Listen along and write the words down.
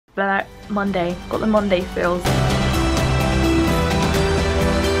But Monday, got the Monday feels.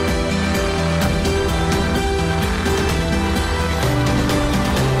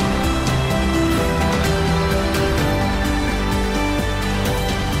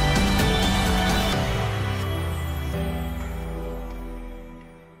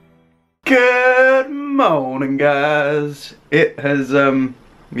 Good morning, guys. It has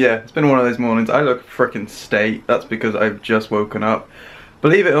yeah, it's been one of those mornings. I look freaking state. That's because I've just woken up.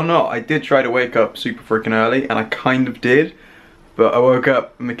 Believe it or not, I did try to wake up super freaking early, and I kind of did. But I woke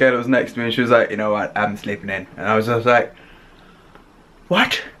up, and Michaela was next to me, and she was like, you know what, I'm sleeping in. And I was just like,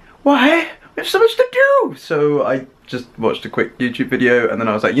 what? Why? We have so much to do! So I just watched a quick YouTube video, and then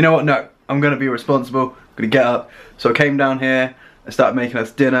I was like, you know what, no, I'm gonna be responsible, I'm gonna get up. So I came down here, I started making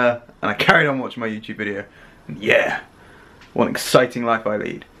us dinner, and I carried on watching my YouTube video. And yeah, what an exciting life I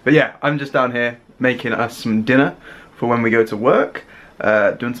lead. But yeah, I'm just down here making us some dinner for when we go to work.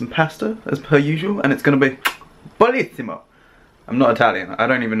 Doing some pasta as per usual, and it's gonna be bellissimo. I'm not Italian, I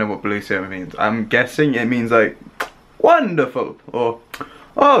don't even know what bellissimo means. I'm guessing it means like wonderful or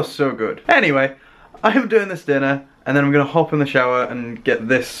oh so good. Anyway, I am doing this dinner, and then I'm gonna hop in the shower and get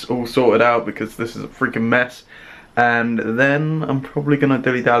this all sorted out because this is a freaking mess. And then I'm probably gonna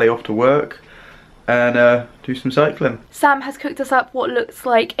dilly-dally off to work and do some cycling. Sam has cooked us up what looks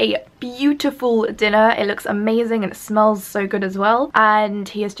like a beautiful dinner. It looks amazing and it smells so good as well. And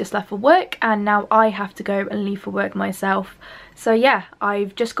he has just left for work, and now I have to go and leave for work myself. So yeah,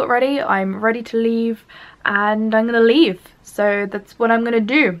 I've just got ready. I'm ready to leave and I'm gonna leave. So that's what I'm gonna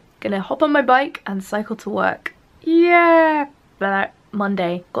do. Gonna hop on my bike and cycle to work. Yeah, but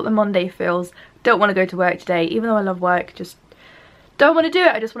Monday, got the Monday feels. Don't want to go to work today, even though I love work, just don't want to do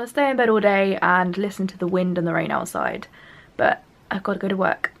it. I just want to stay in bed all day and listen to the wind and the rain outside. But I've got to go to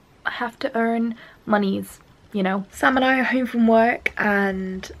work. I have to earn monies, you know. Sam and I are home from work,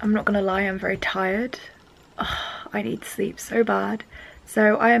 and I'm not gonna lie, I'm very tired. Oh, I need sleep so bad.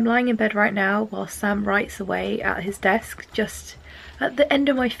 So I am lying in bed right now while Sam writes away at his desk, just at the end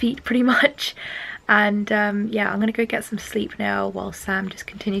of my feet pretty much. And yeah, I'm gonna go get some sleep now while Sam just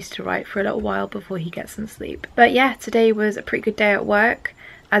continues to write for a little while before he gets some sleep. But yeah, today was a pretty good day at work.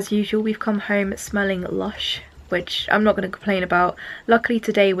 As usual, we've come home smelling lush, which I'm not gonna complain about. Luckily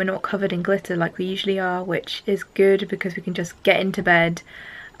today we're not covered in glitter like we usually are, which is good because we can just get into bed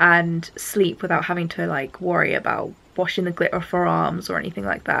and sleep without having to like worry about washing the glitter off our arms or anything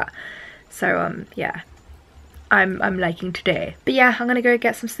like that. So yeah, I'm liking today. But yeah, I'm gonna go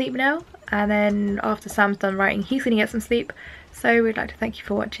get some sleep now, and then after Sam's done writing, he's gonna get some sleep. So we'd like to thank you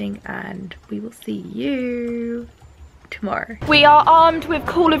for watching, and we will see you tomorrow. We are armed with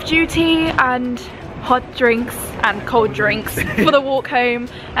Call of Duty and hot drinks and cold drinks for the walk home,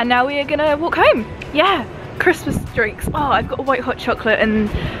 and now we are gonna walk home. Yeah, Christmas drinks. Oh, I've got a white hot chocolate, and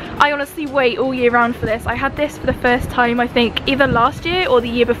I honestly wait all year round for this. I had this for the first time, I think, either last year or the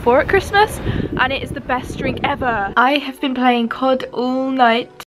year before at Christmas, and it is the best drink ever. I have been playing COD all night.